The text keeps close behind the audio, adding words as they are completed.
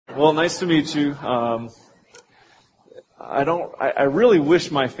Well, nice to meet you. I really wish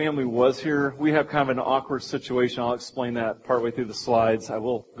my family was here. We have kind of an awkward situation. I'll explain that partway through the slides. I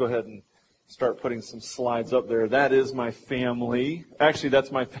will go ahead and start putting some slides up there. That is my family. Actually, that's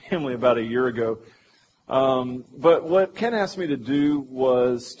my family about a year ago. But what Ken asked me to do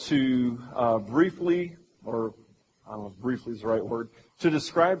was to briefly, or I don't know if briefly is the right word, to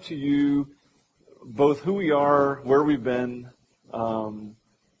describe to you both who we are, where we've been,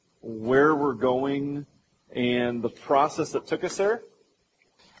 where we're going, and the process that took us there.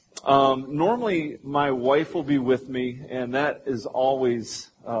 Normally, my wife will be with me, and that is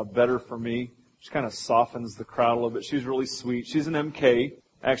always better for me. She kind of softens the crowd a little bit. She's really sweet. She's an MK,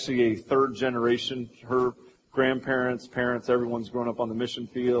 actually a third generation. Her grandparents, parents, everyone's grown up on the mission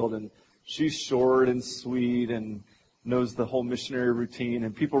field, and she's short and sweet and knows the whole missionary routine,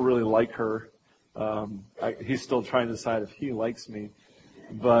 and people really like her. He's still trying to decide if he likes me.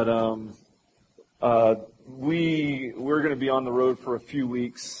 But we're going to be on the road for a few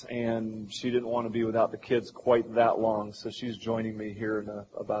weeks, and she didn't want to be without the kids quite that long, so she's joining me here in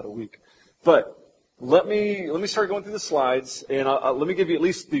about a week. But let me start going through the slides, and let me give you at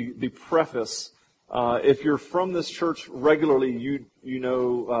least the preface. If you're from this church regularly, you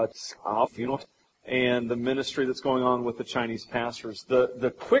know, and the ministry that's going on with the Chinese pastors.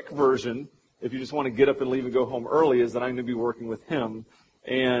 The quick version, if you just want to get up and leave and go home early, is that I'm going to be working with him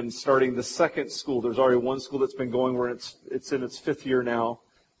and starting the second school. There's already one school that's been going where it's in its fifth year now.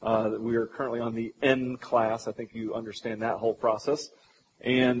 We are currently on the N class. I think you understand that whole process.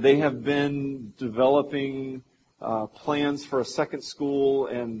 And they have been developing plans for a second school,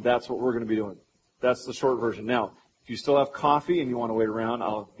 and that's what we're going to be doing. That's the short version. Now, if you still have coffee and you want to wait around,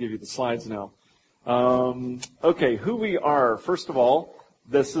 I'll give you the slides now. Okay, who we are. First of all,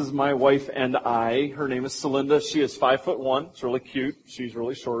 this is my wife and I. Her name is Celinda. She is 5'1". It's really cute. She's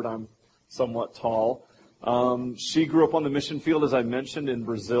really short. I'm somewhat tall. She grew up on the mission field, as I mentioned, in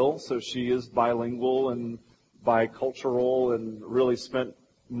Brazil. So she is bilingual and bicultural, and really spent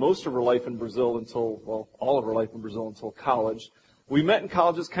most of her life in Brazil all of her life in Brazil until college. We met in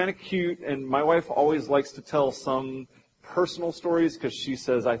college. It's kind of cute, and my wife always likes to tell some personal stories because she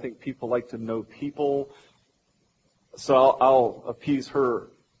says, I think people like to know people. So I'll appease her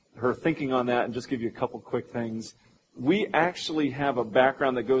thinking on that and just give you a couple quick things. We actually have a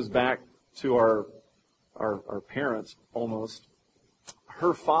background that goes back to our parents almost.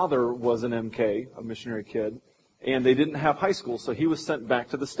 Her father was an MK, a missionary kid, and they didn't have high school, so he was sent back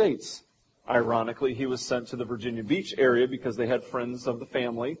to the States. Ironically, he was sent to the Virginia Beach area because they had friends of the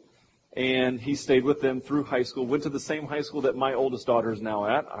family, and he stayed with them through high school, went to the same high school that my oldest daughter is now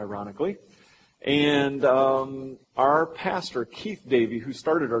at, ironically. And our pastor, Keith Davey, who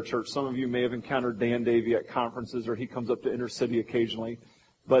started our church, some of you may have encountered Dan Davey at conferences, or he comes up to Inner City occasionally.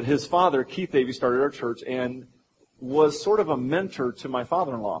 But his father, Keith Davey, started our church and was sort of a mentor to my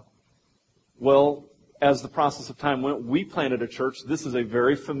father-in-law. Well, as the process of time went, we planted a church. This is a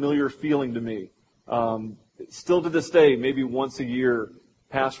very familiar feeling to me. Still to this day, maybe once a year,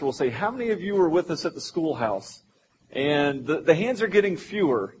 pastor will say, how many of you were with us at the schoolhouse? And the hands are getting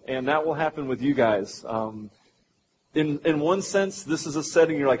fewer, and that will happen with you guys. In one sense, this is a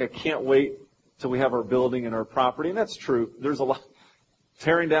setting you're like, I can't wait till we have our building and our property, and that's true. There's a lot.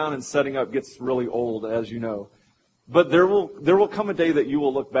 Tearing down and setting up gets really old, as you know. But there will come a day that you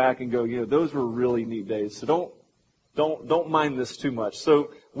will look back and go, those were really neat days. So don't mind this too much.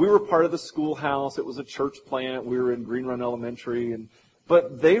 So we were part of the schoolhouse. It was a church plant. We were in Green Run Elementary,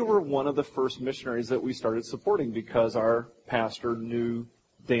 but they were one of the first missionaries that we started supporting because our pastor knew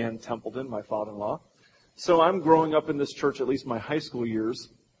Dan Templeton, my father-in-law. So I'm growing up in this church, at least my high school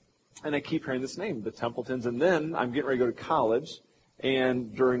years, and I keep hearing this name, the Templetons. And then I'm getting ready to go to college,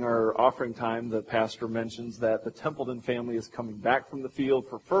 and during our offering time, the pastor mentions that the Templeton family is coming back from the field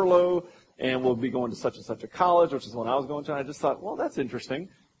for furlough, and we'll be going to such and such a college, which is when I was going to. And I just thought, well, that's interesting.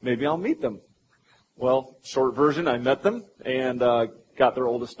 Maybe I'll meet them. Well, short version, I met them and got their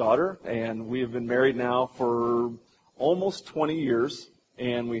oldest daughter, and we have been married now for almost 20 years,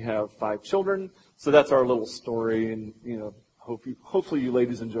 and we have 5 children. So that's our little story, and hopefully you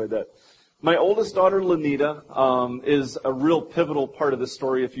ladies enjoyed that. My oldest daughter, Lanita, is a real pivotal part of this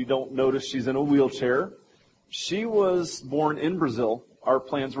story. If you don't notice, she's in a wheelchair. She was born in Brazil. Our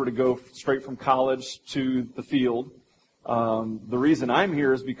plans were to go straight from college to the field. The reason I'm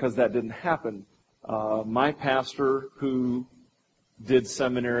here is because that didn't happen. My pastor, who did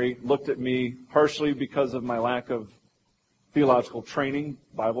seminary, looked at me partially because of my lack of theological training,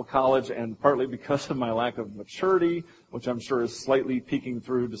 Bible college, and partly because of my lack of maturity, which I'm sure is slightly peeking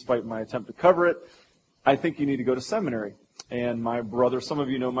through despite my attempt to cover it. I think you need to go to seminary. and my brother, some of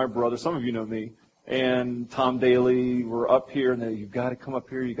you know my brother, some of you know me, and Tom Daly were up here, and you've got to come up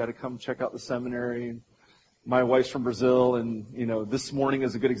here, you've got to come check out the seminary. My wife's from Brazil, and, this morning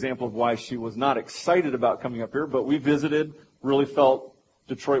is a good example of why she was not excited about coming up here, but we visited, really felt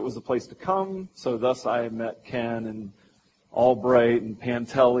Detroit was the place to come, so thus I met Ken and Albright and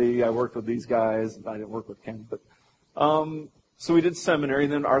Pantelli. I worked with these guys. I didn't work with Ken, but so we did seminary,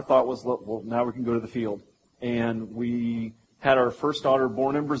 and then our thought was, well, now we can go to the field. And we had our first daughter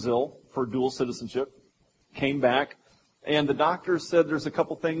born in Brazil for dual citizenship, came back, and the doctor said there's a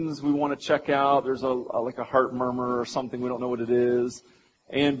couple things we want to check out. There's like a heart murmur or something. We don't know what it is.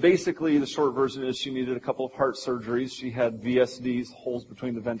 And basically, the short version is she needed a couple of heart surgeries. She had VSDs, holes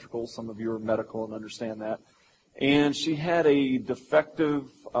between the ventricles. Some of you are medical and understand that. And she had a defective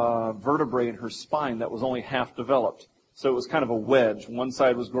vertebrae in her spine that was only half developed. So it was kind of a wedge. One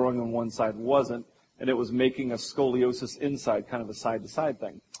side was growing and one side wasn't. And it was making a scoliosis inside, kind of a side-to-side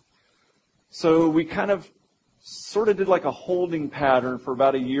thing. So we kind of sort of did like a holding pattern for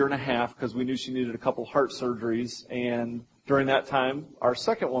about a year and a half because we knew she needed a couple heart surgeries. And during that time, our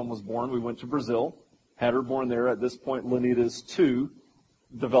second one was born. We went to Brazil, had her born there. At this point, Lanita's 2,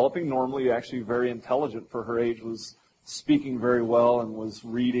 developing normally, actually very intelligent for her age, was speaking very well and was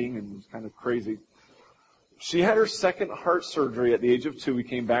reading and was kind of crazy. She had her second heart surgery at the age of 2. We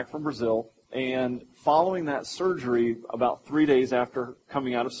came back from Brazil, and following that surgery, about 3 days after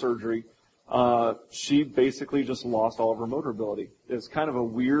coming out of surgery, she basically just lost all of her motor ability. It's kind of a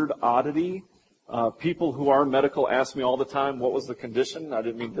weird oddity. People who are medical ask me all the time, what was the condition? I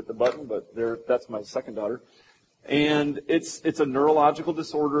didn't mean to hit the button, but that's my second daughter. And it's a neurological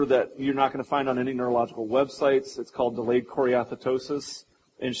disorder that you're not going to find on any neurological websites. It's called delayed choreoathetosis.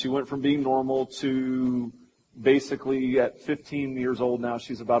 And she went from being normal to basically at 15 years old now,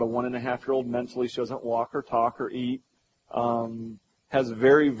 she's about a 1.5-year-old mentally. She doesn't walk or talk or eat. Has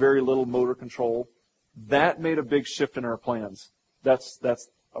very, very little motor control. That made a big shift in our plans. That's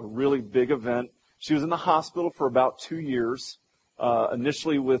a really big event. She was in the hospital for about 2 years,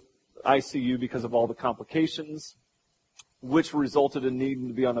 initially with ICU because of all the complications, which resulted in needing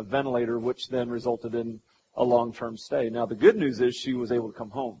to be on a ventilator, which then resulted in a long-term stay. Now, the good news is she was able to come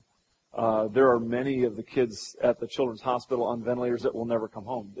home. There are many of the kids at the Children's Hospital on ventilators that will never come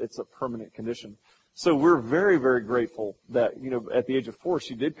home. It's a permanent condition. So we're very, very grateful that, at the age of 4,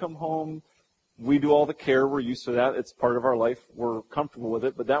 she did come home. We do all the care. We're used to that. It's part of our life. We're comfortable with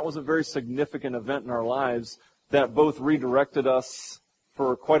it. But that was a very significant event in our lives that both redirected us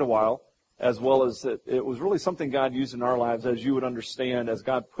for quite a while, as well as it was really something God used in our lives, as you would understand. As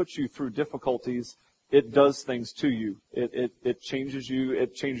God puts you through difficulties, it does things to you. It changes you.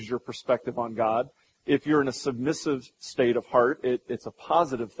 It changes your perspective on God. If you're in a submissive state of heart, it's a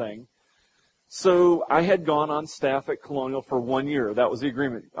positive thing. So I had gone on staff at Colonial for 1 year. That was the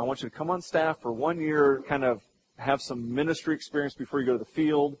agreement. I want you to come on staff for 1 year, kind of have some ministry experience before you go to the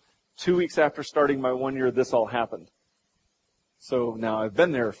field. 2 weeks after starting my 1 year, this all happened. So now I've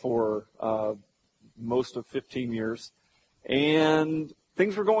been there for most of 15 years, and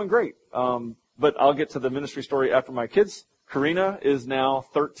things were going great. But I'll get to the ministry story after my kids. Karina is now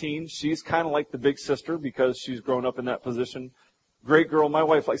 13. She's kind of like the big sister because she's grown up in that position. Great girl. My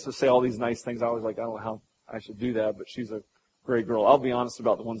wife likes to say all these nice things. I always I don't know how I should do that, but she's a great girl. I'll be honest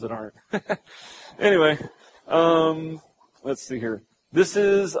about the ones that aren't. Anyway, let's see here. This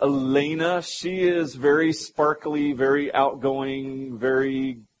is Elena. She is very sparkly, very outgoing,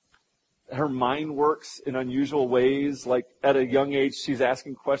 her mind works in unusual ways. Like at a young age, she's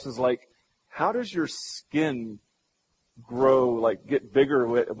asking questions like, how does your skin grow, get bigger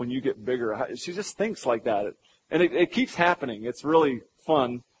when you get bigger? She just thinks like that. And it keeps happening. It's really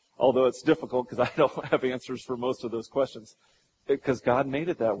fun, although it's difficult because I don't have answers for most of those questions. Because God made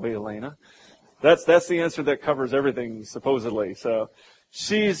it that way, Elena. That's the answer that covers everything, supposedly. So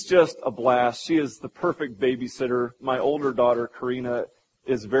she's just a blast. She is the perfect babysitter. My older daughter, Karina,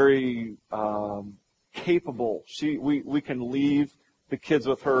 is very capable. We can leave the kids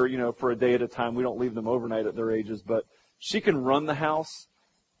with her, for a day at a time. We don't leave them overnight at their ages, but she can run the house.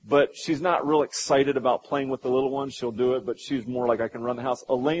 But she's not real excited about playing with the little ones. She'll do it, but she's more like, I can run the house.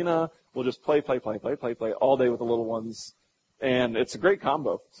 Elena will just play all day with the little ones. And it's a great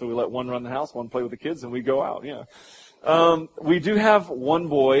combo. So we let one run the house, one play with the kids, and we go out. Yeah. We do have one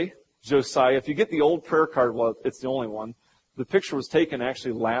boy, Josiah. If you get the old prayer card, well, it's the only one. The picture was taken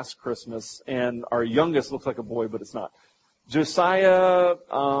actually last Christmas, and our youngest looks like a boy, but it's not. Josiah,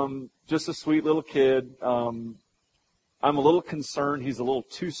 just a sweet little kid. I'm a little concerned. He's a little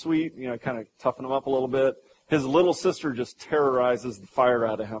too sweet, kind of toughen him up a little bit. His little sister just terrorizes the fire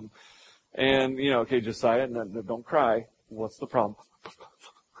out of him. And, okay, Josiah, don't cry. What's the problem?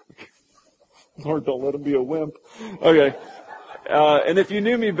 Lord, don't let him be a wimp. Okay. And if you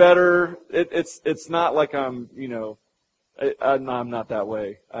knew me better, it's not like I'm not that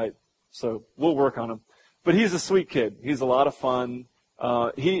way. So we'll work on him. But he's a sweet kid. He's a lot of fun.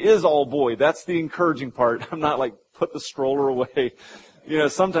 He is all boy. That's the encouraging part. I'm not like, put the stroller away.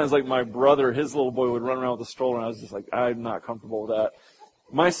 Sometimes like my brother, his little boy would run around with the stroller, and I was just like, I'm not comfortable with that.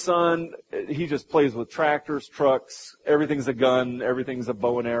 My son, he just plays with tractors, trucks, everything's a gun, everything's a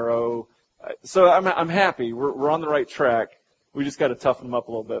bow and arrow. So I'm happy. We're on the right track. We just got to toughen them up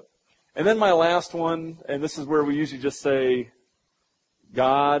a little bit. And then my last one, and this is where we usually just say,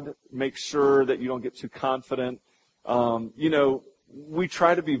 God, make sure that you don't get too confident. We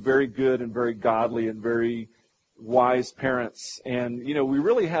try to be very good and very godly and very wise parents. And, we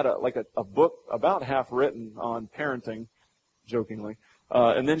really had a book about half written on parenting, jokingly.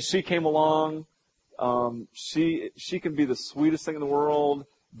 And then she came along. She can be the sweetest thing in the world,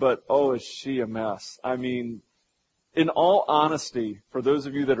 but oh, is she a mess. I mean, in all honesty, for those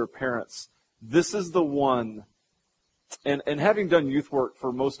of you that are parents, this is the one, and having done youth work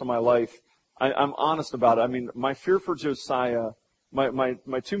for most of my life, I'm honest about it. I mean, my fear for Josiah, my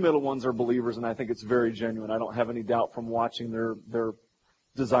two middle ones are believers, and I think it's very genuine. I don't have any doubt from watching their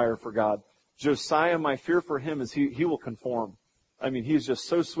desire for God. Josiah, my fear for him is he will conform. I mean, he's just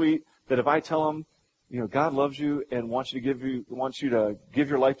so sweet that if I tell him, God loves you and wants you to give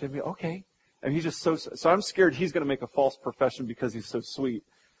your life to him, okay. And he's just so I'm scared he's going to make a false profession because he's so sweet.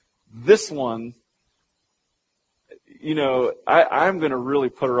 This one, I'm going to really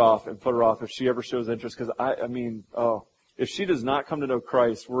put her off if she ever shows interest, because if she does not come to know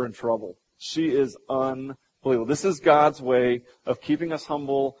Christ, we're in trouble. She is unbelievable. This is God's way of keeping us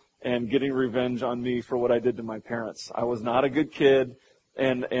humble and getting revenge on me for what I did to my parents. I was not a good kid,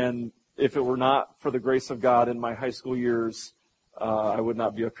 and if it were not for the grace of God in my high school years, I would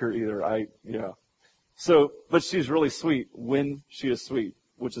not be up here either. So, but she's really sweet when she is sweet,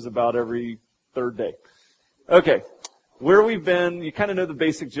 which is about every third day. Okay. Where we've been, you kind of know the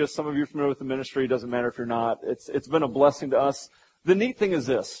basic gist. Some of you are familiar with the ministry. It doesn't matter if you're not. It's been a blessing to us. The neat thing is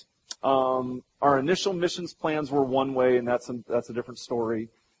this. Our initial missions plans were one way, and that's a different story.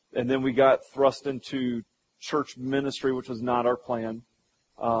 And then we got thrust into church ministry, which was not our plan.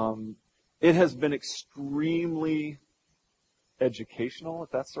 It has been extremely educational,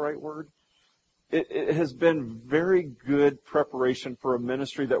 if that's the right word. It has been very good preparation for a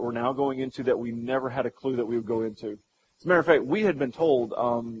ministry that we're now going into that we never had a clue that we would go into. As a matter of fact, we had been told,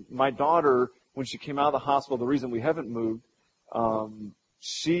 my daughter, when she came out of the hospital, the reason we haven't moved,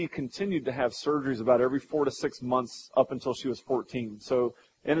 she continued to have surgeries about every 4 to 6 months up until she was 14. So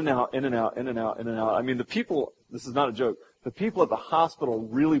in and out, in and out, in and out, in and out. I mean, the people, this is not a joke, the people at the hospital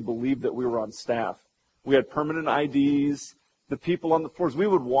really believed that we were on staff. We had permanent IDs. The people on the floors, we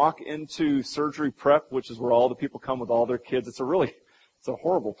would walk into surgery prep, which is where all the people come with all their kids. It's a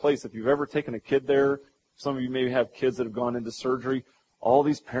horrible place. If you've ever taken a kid there, some of you maybe have kids that have gone into surgery. All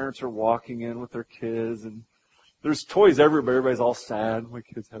these parents are walking in with their kids, and there's toys everywhere. Everybody's all sad. My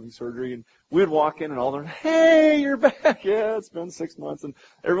kid's having surgery. And we'd walk in, and all they're, hey, you're back. Yeah, it's been 6 months. And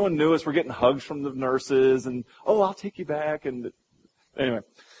everyone knew us. We're getting hugs from the nurses, and, oh, I'll take you back. And anyway.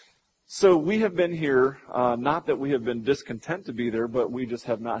 So we have been here, not that we have been discontent to be there, but we just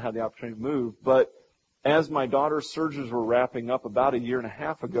have not had the opportunity to move. But as my daughter's surgeries were wrapping up about 1.5 years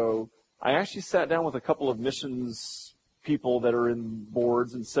ago, I actually sat down with a couple of missions people that are in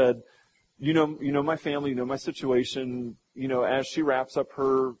boards and said, you know my family, you know my situation, as she wraps up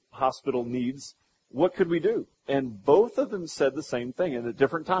her hospital needs, what could we do? And both of them said the same thing, and at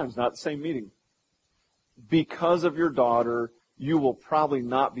different times, not the same meeting. Because of your daughter, you will probably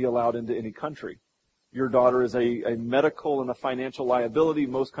not be allowed into any country. Your daughter is a medical and a financial liability.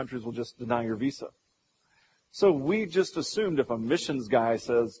 Most countries will just deny your visa. So we just assumed if a missions guy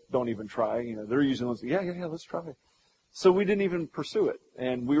says, don't even try, they're usually the ones, yeah, let's try. So we didn't even pursue it.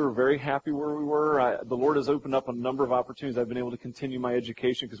 And we were very happy where we were. The Lord has opened up a number of opportunities. I've been able to continue my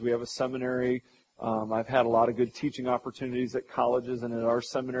education because we have a seminary. I've had a lot of good teaching opportunities at colleges and at our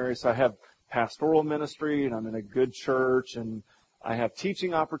seminary. So I have pastoral ministry, and I'm in a good church, and I have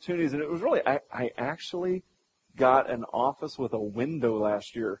teaching opportunities. And it was really, I actually got an office with a window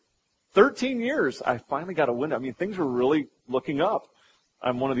last year. 13 years, I finally got a window. I mean, things were really looking up.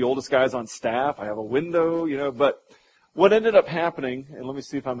 I'm one of the oldest guys on staff. I have a window, but what ended up happening, and let me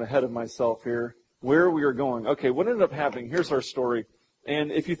see if I'm ahead of myself here, where we are going. Okay, what ended up happening, here's our story.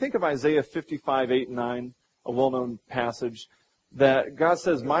 And if you think of Isaiah 55, 8, and 9, a well-known passage, that God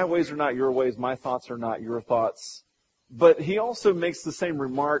says, my ways are not your ways, my thoughts are not your thoughts. But he also makes the same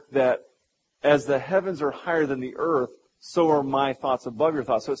remark that as the heavens are higher than the earth, so are my thoughts above your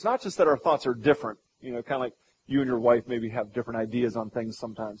thoughts. So it's not just that our thoughts are different, kind of like you and your wife maybe have different ideas on things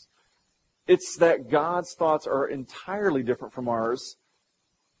sometimes. It's that God's thoughts are entirely different from ours,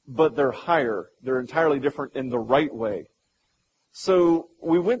 but they're higher. They're entirely different in the right way. So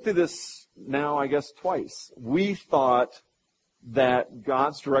we went through this now, I guess, twice. We thought that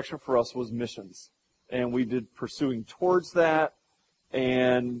God's direction for us was missions, and we did pursuing towards that.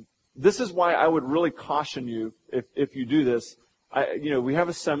 And this is why I would really caution you if you do this. We have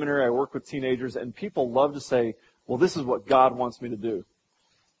a seminary. I work with teenagers, and people love to say, well, this is what God wants me to do.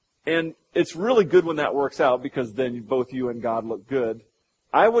 And it's really good when that works out because then both you and God look good.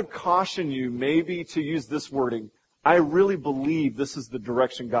 I would caution you maybe to use this wording. I really believe this is the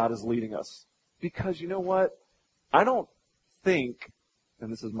direction God is leading us. Because you know what? I don't think,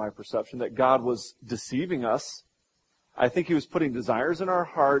 and this is my perception, that God was deceiving us. I think He was putting desires in our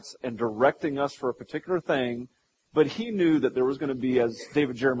hearts and directing us for a particular thing, but He knew that there was going to be, as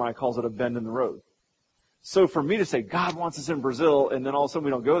David Jeremiah calls it, a bend in the road. So for me to say, God wants us in Brazil, and then all of a sudden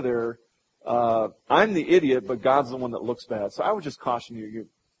we don't go there, I'm the idiot, but God's the one that looks bad. So I would just caution you. You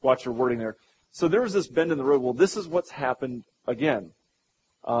watch your wording there. So there was this bend in the road. Well, this is what's happened again.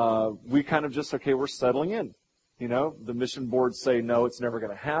 We kind of just, we're settling in. The mission boards say, no, it's never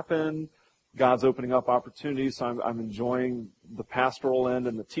going to happen. God's opening up opportunities, so I'm enjoying the pastoral end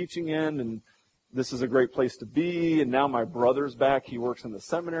and the teaching end, and this is a great place to be. And now my brother's back. He works in the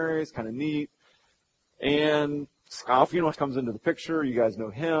seminary. It's kind of neat. And Scott comes into the picture. You guys know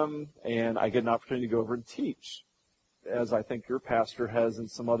him. And I get an opportunity to go over and teach, as I think your pastor has and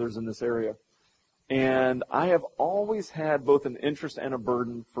some others in this area. And I have always had both an interest and a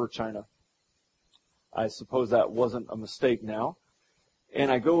burden for China. I suppose that wasn't a mistake now. And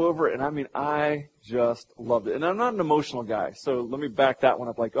I go over it, and I just loved it. And I'm not an emotional guy, so let me back that one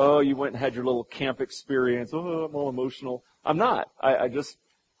up. Like, oh, you went and had your little camp experience. Oh, I'm all emotional. I'm not. I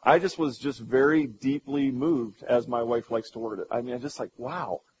just was just very deeply moved, as my wife likes to word it. I'm just like,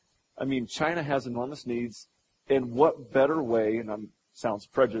 wow. China has enormous needs, and what better way, and sounds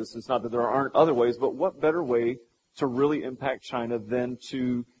prejudiced, it's not that there aren't other ways, but what better way to really impact China than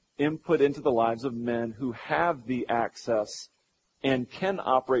to input into the lives of men who have the access and can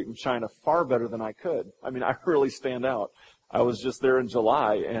operate in China far better than I could. I really stand out. I was just there in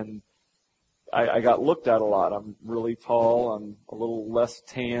July, and I got looked at a lot. I'm really tall. I'm a little less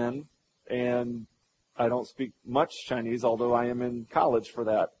tan, and I don't speak much Chinese, although I am in college for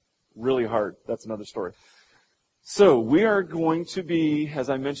that. Really hard. That's another story. So we are going to be, as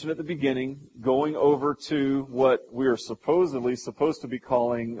I mentioned at the beginning, going over to what we are supposedly supposed to be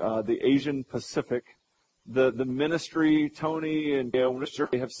calling the Asian Pacific. The ministry, Tony and Gail,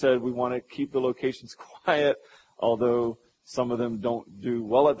 have said we want to keep the locations quiet, although some of them don't do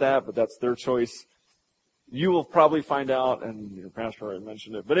well at that, but that's their choice. You will probably find out, and your pastor already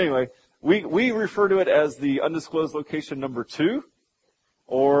mentioned it. But anyway, we refer to it as the undisclosed location number 2,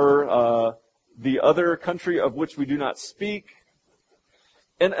 or the other country of which we do not speak.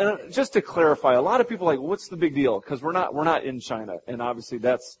 And just to clarify, a lot of people are like, what's the big deal? Because we're not in China, and obviously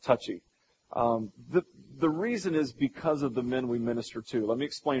that's touchy. The reason is because of the men we minister to. Let me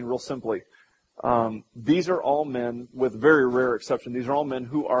explain real simply. These are all men, with very rare exception, these are all men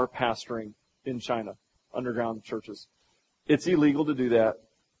who are pastoring in China, underground churches. It's illegal to do that.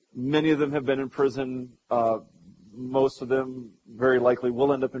 Many of them have been in prison. Most of them very likely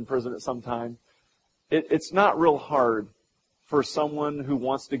will end up in prison at some time. It's not real hard for someone who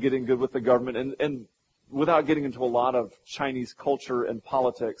wants to get in good with the government, and without getting into a lot of Chinese culture and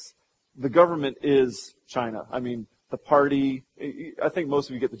politics, the government is China. The party, I think most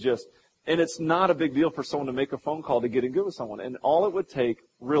of you get the gist. And it's not a big deal for someone to make a phone call to get in good with someone. And all it would take,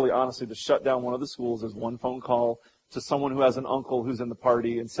 really honestly, to shut down one of the schools is one phone call to someone who has an uncle who's in the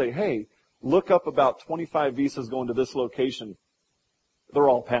party and say, hey, look up about 25 visas going to this location. They're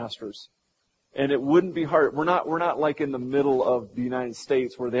all pastors. And it wouldn't be hard. We're not like in the middle of the United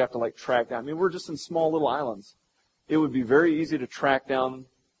States where they have to track down. We're just in small little islands. It would be very easy to track down.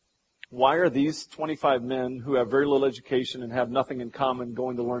 Why are these 25 men who have very little education and have nothing in common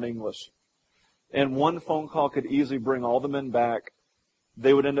going to learn English? And one phone call could easily bring all the men back.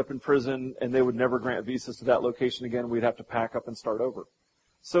 They would end up in prison, and they would never grant visas to that location again. We'd have to pack up and start over.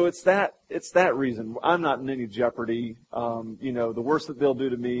 So it's that reason. I'm not in any jeopardy. The worst that they'll do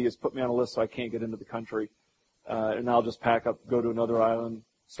to me is put me on a list so I can't get into the country. And I'll just pack up, go to another island,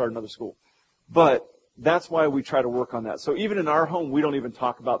 start another school. But that's why we try to work on that. So even in our home, we don't even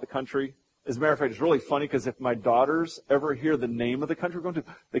talk about the country. As a matter of fact, it's really funny because if my daughters ever hear the name of the country we're going to,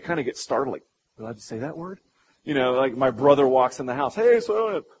 they kind of get startling. Will I have to say that word? Like my brother walks in the house. Hey,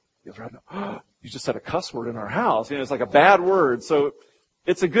 so The other side, you just said a cuss word in our house. It's like a bad word. So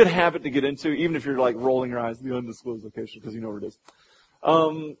it's a good habit to get into, even if you're like rolling your eyes, the undisclosed location, because you know where it is.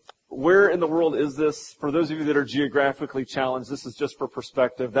 Where in the world is this? For those of you that are geographically challenged, this is just for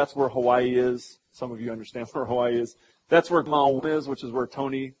perspective. That's where Hawaii is. Some of you understand where Hawaii is. That's where Maui is, which is where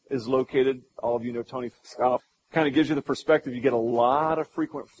Tony is located. All of you know Tony Scott. Kind of gives you the perspective. You get a lot of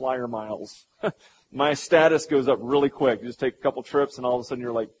frequent flyer miles. My status goes up really quick. You just take a couple trips and all of a sudden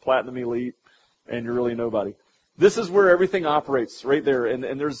you're like platinum elite and you're really nobody. This is where everything operates right there. And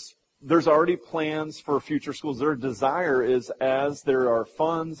there's already plans for future schools. Their desire is, as there are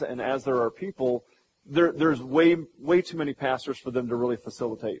funds and as there are people, there's way too many pastors for them to really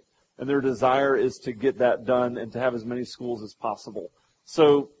facilitate. And their desire is to get that done and to have as many schools as possible.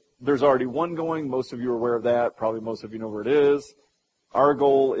 So there's already one going. Most of you are aware of that. Probably most of you know where it is. Our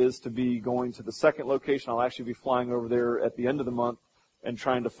goal is to be going to the second location. I'll actually be flying over there at the end of the month and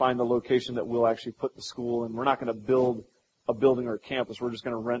trying to find the location that we'll actually put the school. And we're not going to build a building or a campus. We're just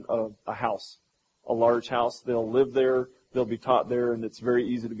going to rent a house, a large house. They'll live there. They'll be taught there, and it's very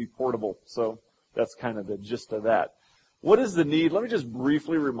easy to be portable. So that's kind of the gist of that. What is the need? Let me just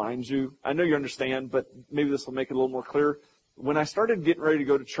briefly remind you. I know you understand, but maybe this will make it a little more clear. When I started getting ready to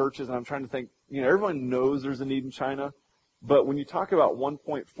go to churches, and I'm trying to think, everyone knows there's a need in China, but when you talk about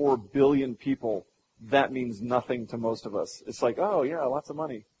 1.4 billion people, that means nothing to most of us. It's like, oh yeah, lots of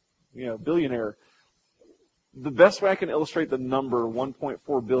money, billionaire. The best way I can illustrate the number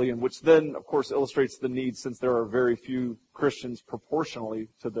 1.4 billion, which then, of course, illustrates the need since there are very few Christians proportionally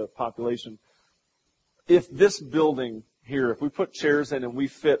to the population. If this building here, if we put chairs in and we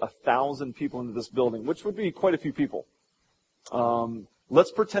fit 1,000 people into this building, which would be quite a few people,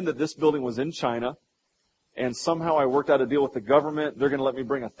 let's pretend that this building was in China and somehow I worked out a deal with the government. They're going to let me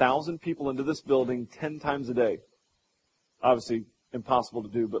bring 1,000 people into this building 10 times a day. Obviously, impossible to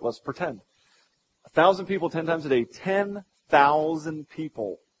do, but let's pretend. 1,000 people 10 times a day, 10,000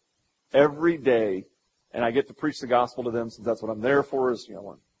 people every day, and I get to preach the gospel to them since that's what I'm there for, is, I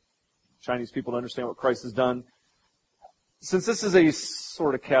want Chinese people to understand what Christ has done. Since this is a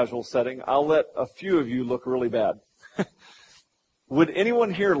sort of casual setting, I'll let a few of you look really bad. Would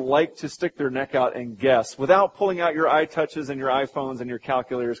anyone here like to stick their neck out and guess, without pulling out your iTouches and your iPhones and your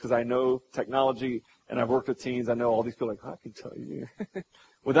calculators, because I know technology and I've worked with teens, I know all these people like, I can tell you.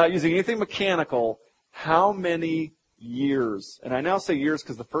 Without using anything mechanical, how many years, and I now say years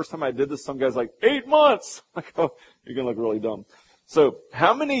because the first time I did this, some guy's like, 8 months. I go, you're going to look really dumb. So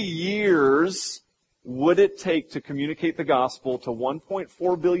how many years would it take to communicate the gospel to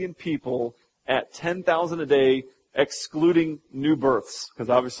 1.4 billion people at 10,000 a day, excluding new births? Because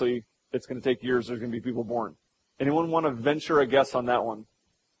obviously it's going to take years. There's going to be people born. Anyone want to venture a guess on that one?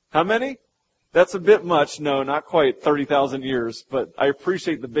 How many? That's a bit much. No, not quite 30,000 years, but I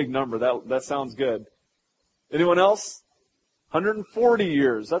appreciate the big number. That sounds good. Anyone else? 140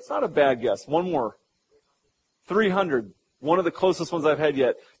 years. That's not a bad guess. One more. 300. One of the closest ones I've had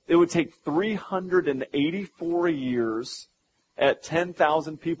yet. It would take 384 years at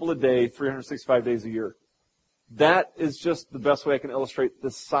 10,000 people a day, 365 days a year. That is just the best way I can illustrate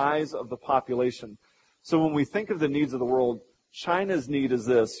the size of the population. So when we think of the needs of the world, China's need is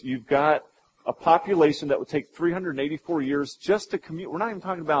this. You've got a population that would take 384 years just to commute. We're not even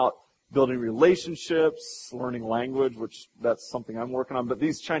talking about building relationships, learning language, which that's something I'm working on, but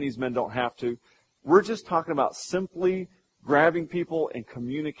these Chinese men don't have to. We're just talking about simply grabbing people and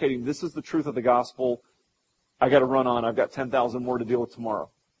communicating. This is the truth of the gospel. I got to run on. I've got 10,000 more to deal with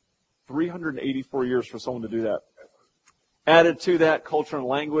tomorrow. 384 years for someone to do that. Added to that, culture and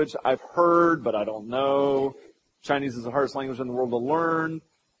language. I've heard, but I don't know. Chinese is the hardest language in the world to learn.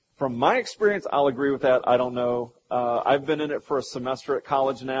 From my experience, I'll agree with that. I don't know. I've been in it for a semester at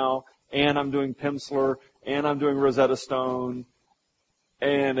college now, and I'm doing Pimsleur, and I'm doing Rosetta Stone,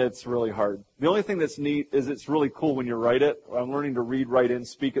 and it's really hard. The only thing that's neat is it's really cool when you write it. I'm learning to read, write, and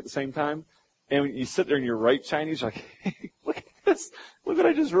speak at the same time. And when you sit there and you write Chinese, you're like, hey, look at this. Look what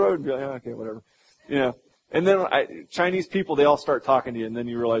I just wrote. And you're like, okay, whatever. And then Chinese people, they all start talking to you, and then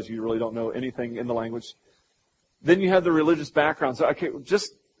you realize you really don't know anything in the language. Then you have the religious background. So, okay,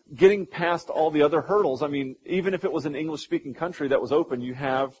 just getting past all the other hurdles. I mean, even if it was an English-speaking country that was open, you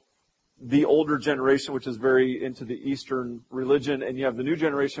have the older generation, which is very into the Eastern religion, and you have the new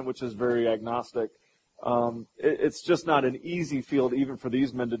generation, which is very agnostic. It's just not an easy field even for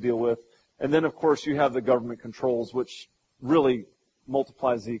these men to deal with. And then, of course, you have the government controls, which really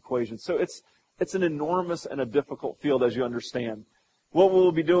multiplies the equation. So it's an enormous and a difficult field, as you understand. What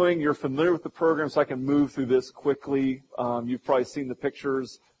we'll be doing, you're familiar with the program, so I can move through this quickly. You've probably seen the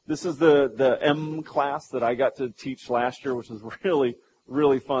pictures. This is the M class that I got to teach last year, which was really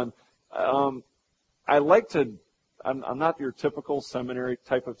really fun. I like to, I'm not your typical seminary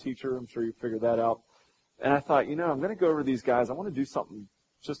type of teacher. I'm sure you figured that out. And I thought, I'm going to go over these guys. I want to do something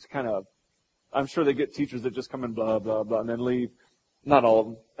just to kind of, I'm sure they get teachers that just come in blah, blah, blah, and then leave. Not all of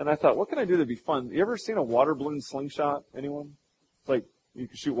them. And I thought, what can I do that'd be fun? You ever seen a water balloon slingshot? Anyone? It's like you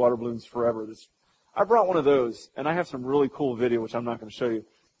can shoot water balloons forever. I brought one of those, and I have some really cool video, which I'm not going to show you.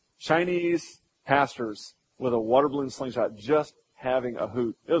 Chinese pastors with a water balloon slingshot just having a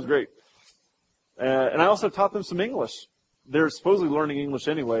hoot. It was great. And I also taught them some English. They're supposedly learning English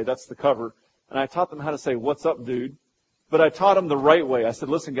anyway. That's the cover. And I taught them how to say, "What's up, dude?" But I taught them the right way. I said,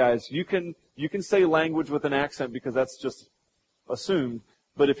 listen, guys, you can say language with an accent because that's just assumed.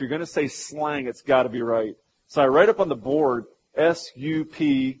 But if you're going to say slang, it's got to be right. So I write up on the board,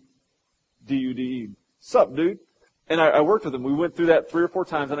 S-U-P-D-U-D-E. Sup, dude? And I worked with them. We went through that 3 or 4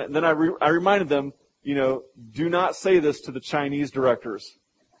 times. And then I reminded them, do not say this to the Chinese directors.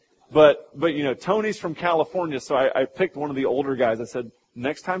 But Tony's from California, so I picked one of the older guys. I said,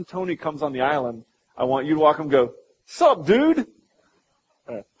 next time Tony comes on the island, I want you to walk him and go, "Sup, dude?"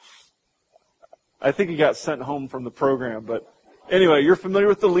 I think he got sent home from the program, but anyway, you're familiar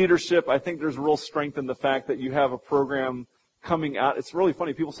with the leadership. I think there's real strength in the fact that you have a program coming out. It's really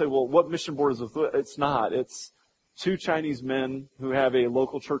funny. People say, well, what mission board is it? It's not. It's 2 Chinese men who have a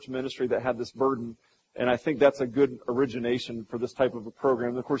local church ministry that had this burden. And I think that's a good origination for this type of a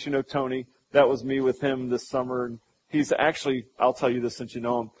program. And of course, Tony. That was me with him this summer. And he's actually, I'll tell you this since you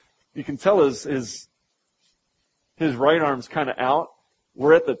know him, you can tell his right arm's kind of out.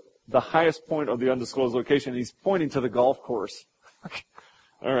 We're at the highest point of the undisclosed location. He's pointing to the golf course.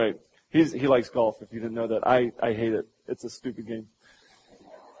 All right. He likes golf, if you didn't know that. I hate it. It's a stupid game.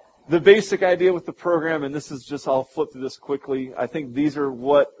 The basic idea with the program, and this is just, I'll flip through this quickly. I think these are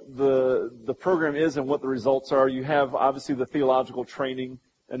what the program is and what the results are. You have, obviously, the theological training,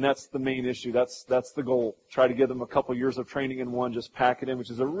 and that's the main issue. That's the goal. Try to give them a couple years of training in one, just pack it in, which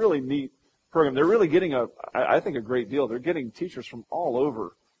is a really neat program. They're really getting I think a great deal. They're getting teachers from all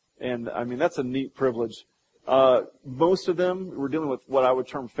over. And, that's a neat privilege. Most of them, we're dealing with what I would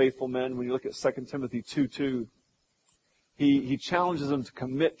term faithful men. When you look at 2 Timothy 2:2, he challenges them to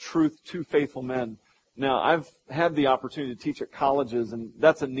commit truth to faithful men. Now, I've had the opportunity to teach at colleges, and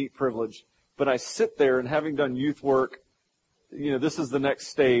that's a neat privilege. But I sit there, and having done youth work, this is the next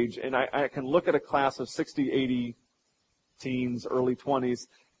stage, and I can look at a class of 60, 80 teens, early 20s,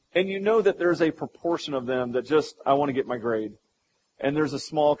 and that there's a proportion of them that just, I want to get my grade. And there's a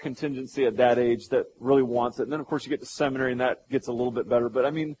small contingency at that age that really wants it. And then, of course, you get to seminary, and that gets a little bit better.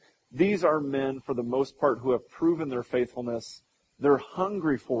 But, these are men, for the most part, who have proven their faithfulness. They're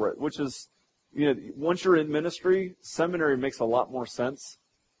hungry for it, which is, once you're in ministry, seminary makes a lot more sense.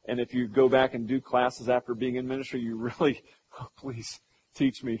 And if you go back and do classes after being in ministry, you really, please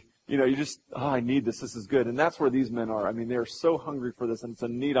teach me. You just, I need this. This is good. And that's where these men are. They're so hungry for this, and it's a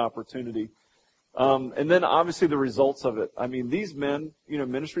neat opportunity. And then obviously the results of it. These men,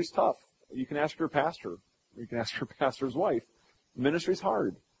 ministry's tough. You can ask your pastor. You can ask your pastor's wife. Ministry's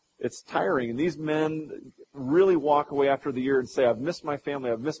hard. It's tiring. And these men really walk away after the year and say, I've missed my family,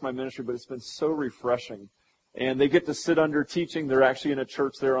 I've missed my ministry, but it's been so refreshing. And they get to sit under teaching. They're actually in a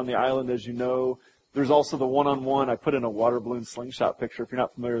church there on the island, as you know. There's also the one-on-one. I put in a water balloon slingshot picture. If you're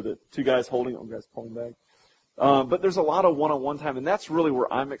not familiar with it, 2 guys holding it, 1 guy's pulling back. But there's a lot of one-on-one time, and that's really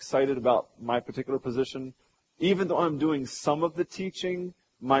where I'm excited about my particular position. Even though I'm doing some of the teaching,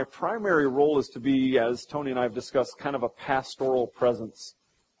 my primary role is to be, as Tony and I have discussed, kind of a pastoral presence.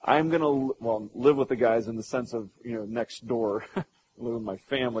 I'm going to, live with the guys in the sense of, next door, live with my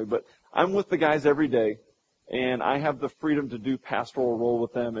family, but I'm with the guys every day, and I have the freedom to do pastoral role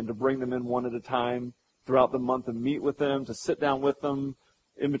with them and to bring them in one at a time throughout the month and meet with them, to sit down with them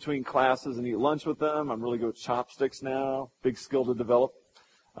in between classes and eat lunch with them. I'm really good with chopsticks now, big skill to develop.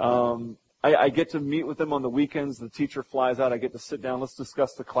 I get to meet with them on the weekends. The teacher flies out. I get to sit down. Let's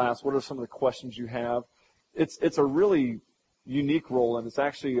discuss the class. What are some of the questions you have? It's a really unique role, and it's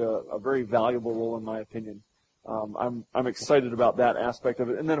actually a very valuable role in my opinion. I'm excited about that aspect of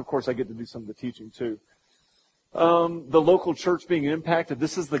it. And then, of course, I get to do some of the teaching too. The local church being impacted.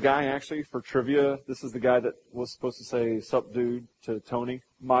 This is the guy, actually, for trivia. This is the guy that was supposed to say, "Sup, dude," to Tony.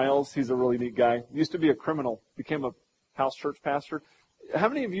 Miles, he's a really neat guy. Used to be a criminal. Became a house church pastor. How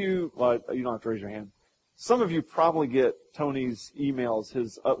many of you, you don't have to raise your hand. Some of you probably get Tony's emails,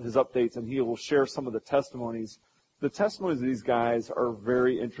 his updates, and he will share some of the testimonies. The testimonies of these guys are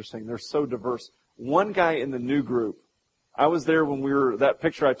very interesting. They're so diverse. One guy in the new group, I was there when that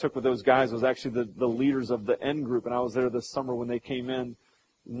picture I took with those guys was actually the leaders of the N group, and I was there this summer when they came in.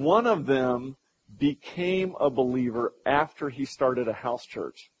 One of them became a believer after he started a house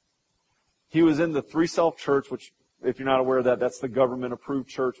church. He was in the Three Self Church, which, if you're not aware of that, that's the government-approved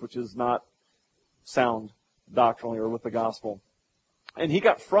church, which is not sound doctrinally or with the gospel. And he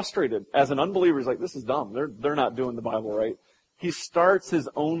got frustrated as an unbeliever. He's like, this is dumb. They're not doing the Bible right. He starts his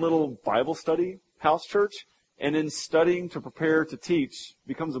own little Bible study house church, and in studying to prepare to teach,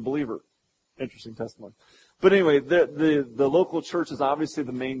 becomes a believer. Interesting testimony. But anyway, the local church is obviously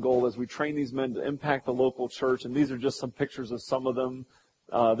the main goal as we train these men to impact the local church. And these are just some pictures of some of them.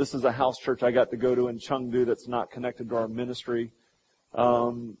 This is a house church I got to go to in Chengdu that's not connected to our ministry.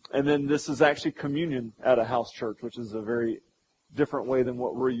 And then this is actually communion at a house church, which is a very different way than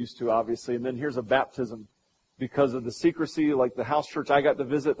what we're used to, obviously. And then here's a baptism. Because of the secrecy, like the house church I got to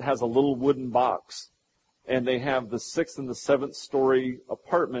visit has a little wooden box. And they have the 6th and the 7th story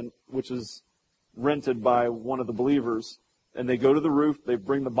apartment, which is rented by one of the believers. And they go to the roof, they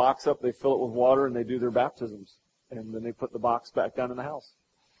bring the box up, they fill it with water, and they do their baptisms. And then they put the box back down in the house.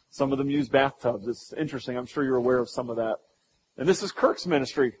 Some of them use bathtubs. It's interesting. I'm sure you're aware of some of that. And this is Kirk's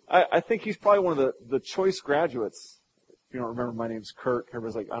ministry. I think he's probably one of the choice graduates. If you don't remember, my name's Kirk.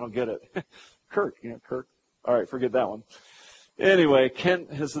 Everybody's like, I don't get it. Kirk, Kirk. All right, forget that one. Anyway, Kent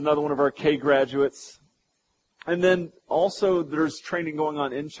is another one of our K graduates. And then also there's training going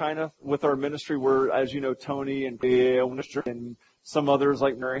on in China with our ministry where, as you know, Tony and some others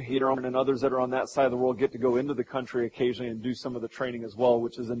like Mary Hedron and others that are on that side of the world get to go into the country occasionally and do some of the training as well,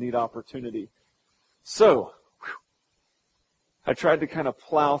 which is a neat opportunity. So, I tried to kind of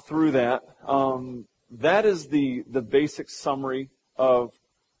plow through that. That is the basic summary of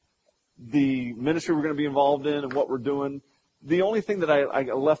the ministry we're going to be involved in and what we're doing. The only thing that I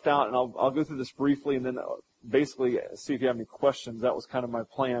left out, and I'll go through this briefly and then basically see if you have any questions. That was kind of my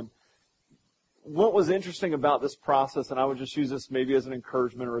plan. What was interesting about this process, and I would just use this maybe as an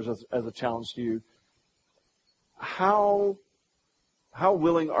encouragement or as a challenge to you, how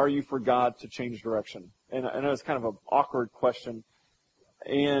willing are you for God to change direction? And I know it's kind of an awkward question.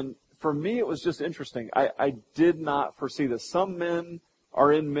 And for me, it was just interesting. I did not foresee this. Some men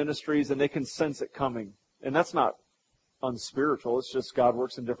are in ministries and they can sense it coming. And that's not unspiritual. It's just God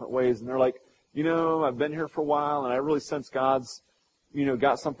works in different ways. And they're like, I've been here for a while and I really sense God's,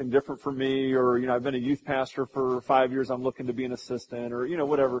 got something different for me. Or, I've been a youth pastor for 5 years. I'm looking to be an assistant or,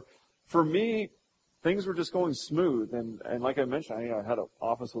 whatever. For me, things were just going smooth. And like I mentioned, I had an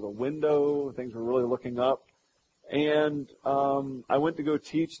office with a window. Things were really looking up. And I went to go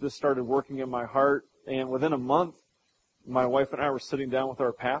teach. This started working in my heart. And within a month, my wife and I were sitting down with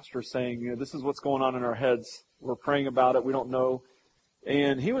our pastor saying, this is what's going on in our heads. We're praying about it. We don't know.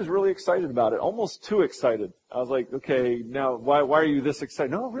 And he was really excited about it, almost too excited. I was like, okay, now why are you this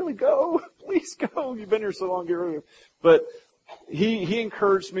excited? No, really go. Please go. You've been here so long. Get rid of it. But he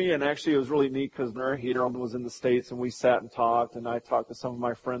encouraged me, and actually it was really neat because Mary Hedron was in the States, and we sat and talked, and I talked to some of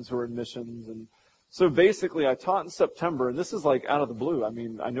my friends who were in missions. And so basically I taught in September, and this is like out of the blue. I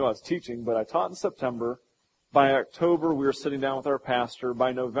mean, I knew I was teaching, but I taught in September. By October, we were sitting down with our pastor.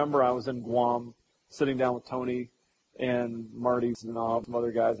 By November, I was in Guam, sitting down with Tony and Marty and some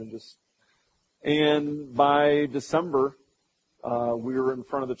other guys, and by December, we were in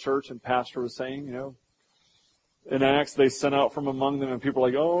front of the church, and pastor was saying, in Acts, they sent out from among them, and people are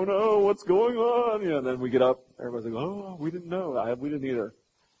like, oh no, what's going on? And then we get up, everybody's like, oh, we didn't know. We didn't either.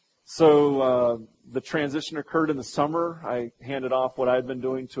 So the transition occurred in the summer. I handed off what I had been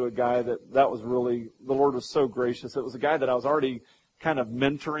doing to a guy that was really, the Lord was so gracious. It was a guy that I was already kind of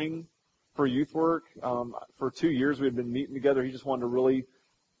mentoring for youth work. For 2 years we had been meeting together. He just wanted to really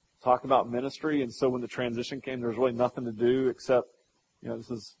talk about ministry. And so when the transition came, there was really nothing to do except, this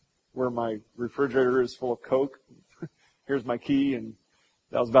is where my refrigerator is full of Coke. Here's my key. And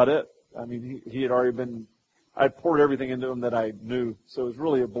that was about it. I mean, he had already been, I poured everything into him that I knew. So it was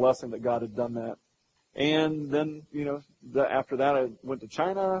really a blessing that God had done that. And then, after that, I went to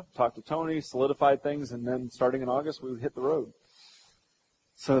China, talked to Tony, solidified things, and then starting in August, we would hit the road.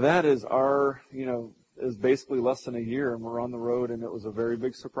 So that is is basically less than a year, and we're on the road, and it was a very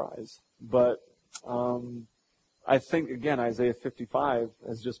big surprise. But I think, again, Isaiah 55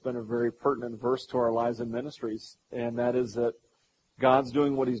 has just been a very pertinent verse to our lives and ministries, and that is that God's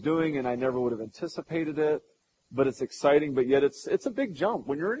doing what He's doing, and I never would have anticipated it. But it's exciting, but yet it's a big jump.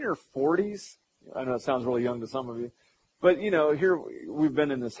 When you're in your 40s, I know it sounds really young to some of you, but, here we've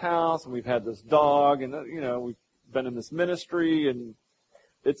been in this house, and we've had this dog, and, we've been in this ministry, and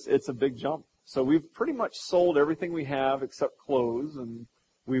it's a big jump. So we've pretty much sold everything we have except clothes, and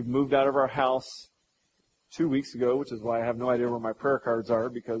we've moved out of our house 2 weeks ago, which is why I have no idea where my prayer cards are,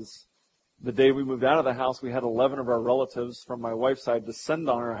 because The day we moved out of the house, we had 11 of our relatives from my wife's side descend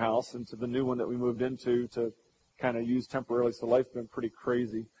on our house into the new one that we moved into to kind of use temporarily. So life's been pretty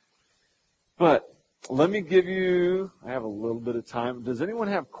crazy. But let me give you, I have a little bit of time. Does anyone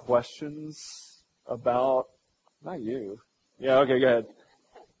have questions about, not you. Yeah, okay, go ahead.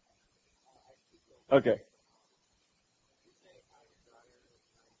 Okay.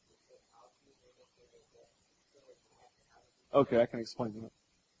 Okay, I can explain that.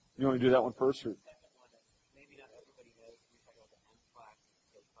 You want me to do that one first? Or?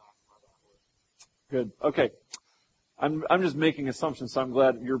 Good. Okay. I'm just making assumptions, so I'm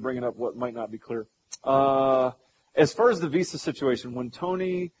glad you're bringing up what might not be clear. As far as the visa situation, when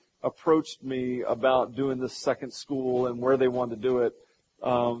Tony approached me about doing this second school and where they wanted to do it,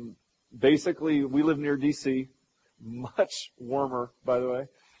 basically we live near D.C., much warmer, by the way.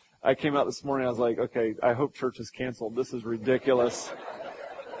 I came out this morning, I was like, okay, I hope church is canceled. This is ridiculous.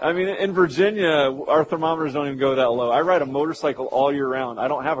 I mean, in Virginia, our thermometers don't even go that low. I ride a motorcycle all year round. I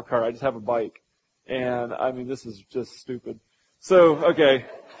don't have a car, I just have a bike. And, I mean, this is just stupid. So, okay.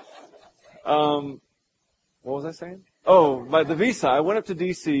 What was I saying? Oh, by the visa. I went up to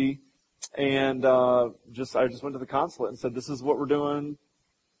D.C. and I just went to the consulate and said, this is what we're doing.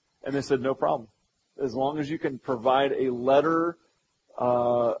 And they said, no problem. As long as you can provide a letter,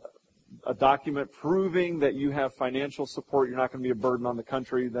 a document proving that you have financial support, you're not going to be a burden on the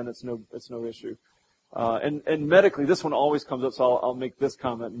country, then it's no issue. And medically, this one always comes up, so I'll make this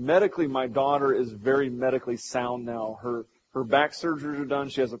comment. Medically, my daughter is very medically sound now. Her back surgeries are done.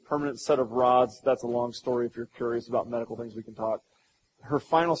 She has a permanent set of rods. That's a long story. If you're curious about medical things, we can talk. Her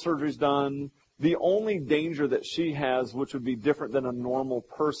final surgery's done. The only danger that she has, which would be different than a normal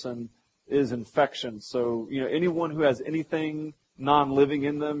person, is infection. So, anyone who has anything non-living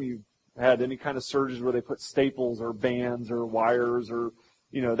in them, you've had any kind of surgeries where they put staples or bands or wires or,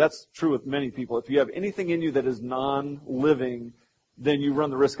 that's true with many people. If you have anything in you that is non-living, then you run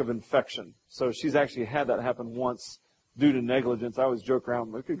the risk of infection. So she's actually had that happen once due to negligence. I always joke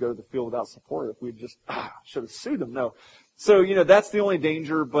around, we could go to the field without support if we just should have sued them. No. So, that's the only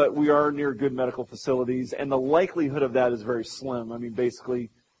danger, but we are near good medical facilities, and the likelihood of that is very slim. I mean,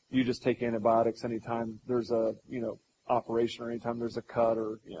 basically, you just take antibiotics anytime there's a, operation or anytime there's a cut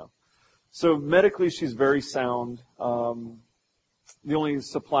or, So medically, she's very sound. The only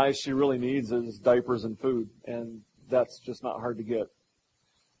supplies she really needs is diapers and food, and that's just not hard to get.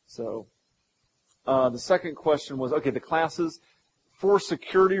 So the second question was, okay, the classes, for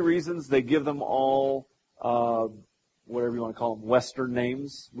security reasons, they give them all, whatever you want to call them, Western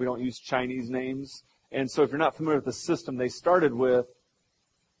names. We don't use Chinese names. And so if you're not familiar with the system, they started with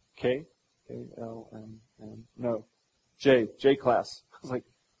K, K-L-M-N, no, J class. I was like,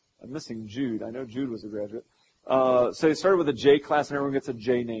 I'm missing Jude. I know Jude was a graduate. So they started with a J class, and everyone gets a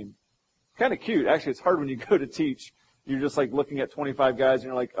J name. Kind of cute. Actually, it's hard when you go to teach. You're just like looking at 25 guys, and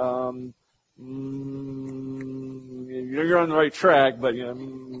you're like, you're on the right track, but,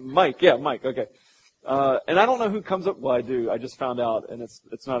 Mike, okay. And I don't know who comes up, well, I do. I just found out, and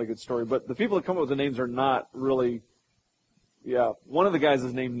it's not a good story. But the people that come up with the names are not really, one of the guys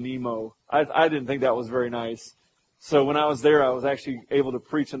is named Nemo. I didn't think that was very nice. So when I was there, I was actually able to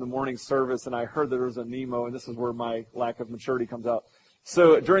preach in the morning service, and I heard there was a Nemo, and this is where my lack of maturity comes out.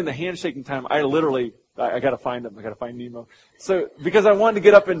 So during the handshaking time, I got to find him. I got to find Nemo. So because I wanted to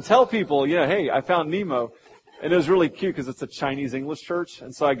get up and tell people, hey, I found Nemo. And it was really cute because it's a Chinese English church.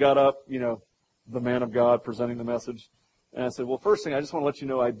 And so I got up, the man of God presenting the message. And I said, well, first thing, I just want to let you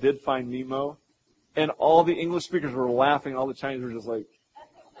know I did find Nemo. And all the English speakers were laughing. All the Chinese were just like,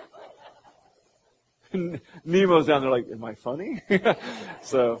 Nemo's down there like, am I funny?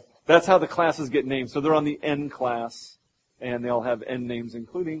 So that's how the classes get named. So they're on the N class, and they all have N names,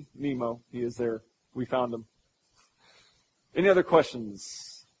 including Nemo. He is there. We found him. Any other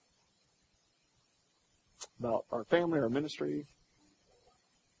questions about our family, our ministry?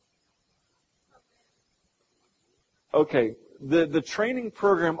 Okay. The training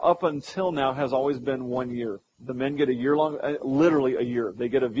program up until now has always been 1 year. The men get a year long, literally a year. They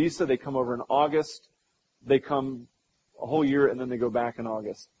get a visa. They come over in August. They come a whole year, and then they go back in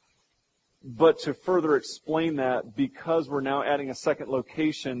August. But to further explain that, because we're now adding a second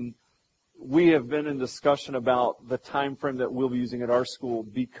location, we have been in discussion about the time frame that we'll be using at our school,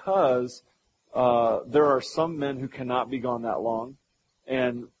 because there are some men who cannot be gone that long.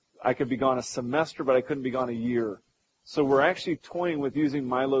 And I could be gone a semester, but I couldn't be gone a year. So we're actually toying with using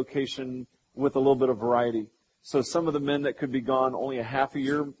my location with a little bit of variety. So some of the men that could be gone only a half a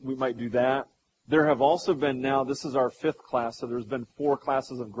year, we might do that. There have also been now, this is our 5th class, so there's been 4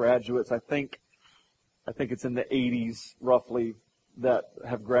 classes of graduates. I think it's in the 80s, roughly, that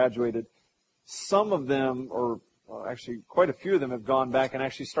have graduated. some of them, or actually quite a few of them, have gone back and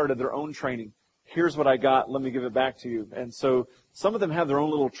actually started their own training. Here's what I got, let me give it back to you. And so some of them have their own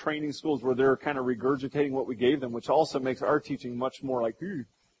little training schools where they're kind of regurgitating what we gave them, which also makes our teaching much more like,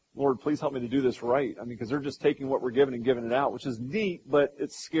 Lord, please help me to do this right. I mean, because they're just taking what we're given and giving it out, which is neat, but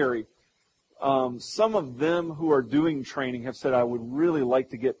it's scary. Some of them who are doing training have said, I would really like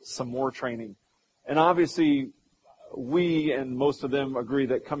to get some more training. And obviously, we and most of them agree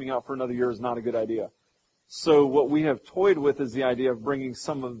that coming out for another year is not a good idea. So what we have toyed with is the idea of bringing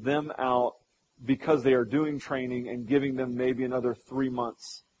some of them out because they are doing training and giving them maybe another 3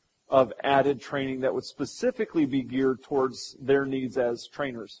 months of added training that would specifically be geared towards their needs as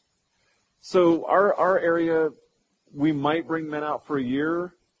trainers. So our area, we might bring men out for a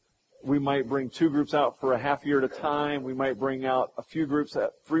year. We might bring 2 groups out for a half year at a time. We might bring out a few groups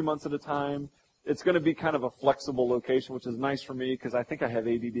at 3 months at a time. It's going to be kind of a flexible location, which is nice for me because I think I have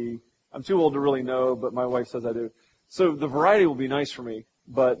ADD. I'm too old to really know, but my wife says I do. So the variety will be nice for me.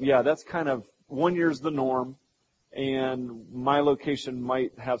 But yeah, that's kind of 1 year's the norm, and my location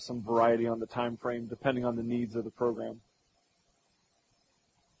might have some variety on the time frame depending on the needs of the program.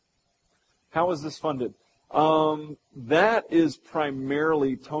 How is this funded? That is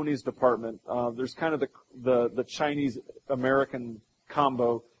primarily Tony's department. There's kind of the Chinese American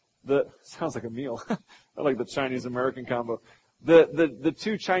combo. That sounds like a meal. I like the Chinese American combo. The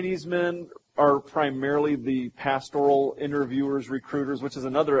 2 Chinese men are primarily the pastoral interviewers, recruiters, which is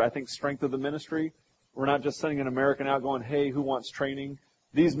another, I think, strength of the ministry. We're not just sending an American out going, hey, who wants training?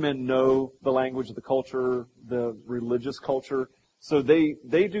 These men know the language of the culture, the religious culture. So they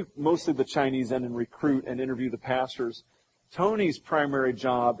do mostly the Chinese end and recruit and interview the pastors. Tony's primary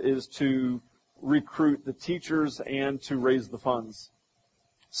job is to recruit the teachers and to raise the funds.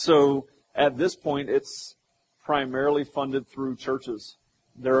 So at this point, it's primarily funded through churches.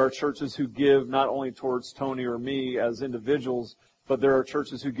 There are churches who give not only towards Tony or me as individuals, but there are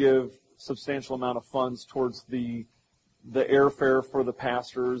churches who give substantial amount of funds towards the airfare for the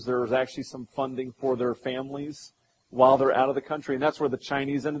pastors. There's actually some funding for their families while they're out of the country. And that's where the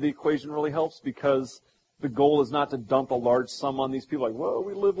Chinese end of the equation really helps, because the goal is not to dump a large sum on these people like, whoa,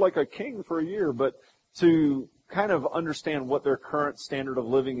 we live like a king for a year, but to kind of understand what their current standard of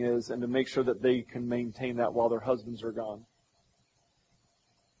living is and to make sure that they can maintain that while their husbands are gone.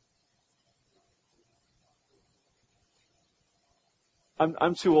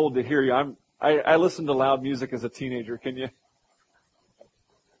 I'm too old to hear you. I listened to loud music as a teenager. Can you?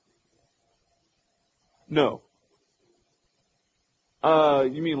 No.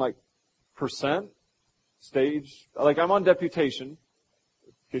 You mean like percent? Stage? Like I'm on deputation,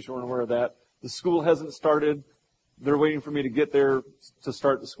 in case you weren't aware of that. The school hasn't started. They're waiting for me to get there to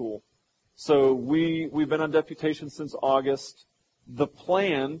start the school. So we've been on deputation since August. The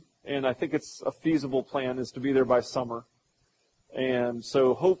plan, and I think it's a feasible plan, is to be there by summer. And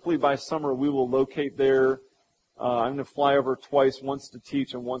so hopefully by summer we will locate there. I'm going to fly over twice, once to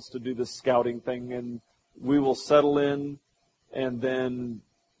teach and once to do this scouting thing. And we will settle in and then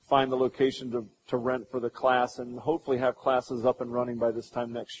find the location to rent for the class and hopefully have classes up and running by this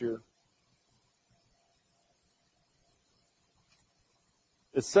time next year.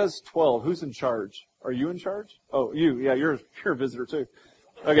 It says 12. Who's in charge? Are you in charge? Oh, you. Yeah, you're a visitor too.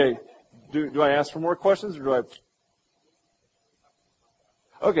 Okay. Do I ask for more questions or do I?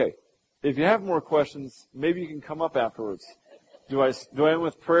 Okay. If you have more questions, maybe you can come up afterwards. Do I end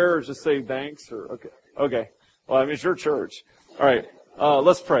with prayer or just say thanks or okay? Okay. Well, I mean, it's your church. All right.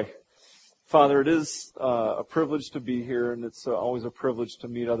 Let's pray. Father, it is a privilege to be here, and it's always a privilege to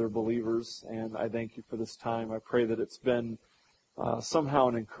meet other believers. And I thank you for this time. I pray that it's been somehow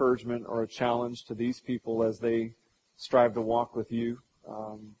an encouragement or a challenge to these people as they strive to walk with you.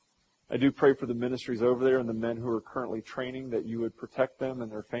 I do pray for the ministries over there and the men who are currently training, that you would protect them and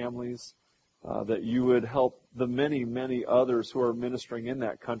their families, that you would help the many, many others who are ministering in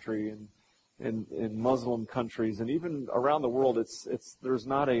that country and in Muslim countries and even around the world. There's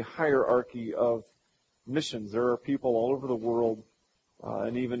not a hierarchy of missions. There are people all over the world,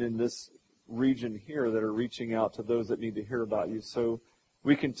 and even in this region here, that are reaching out to those that need to hear about you. So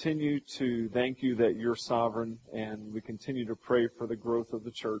we continue to thank you that you're sovereign, and we continue to pray for the growth of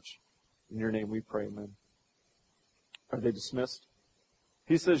the church. In your name we pray, amen. Are they dismissed?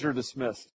 He says you're dismissed.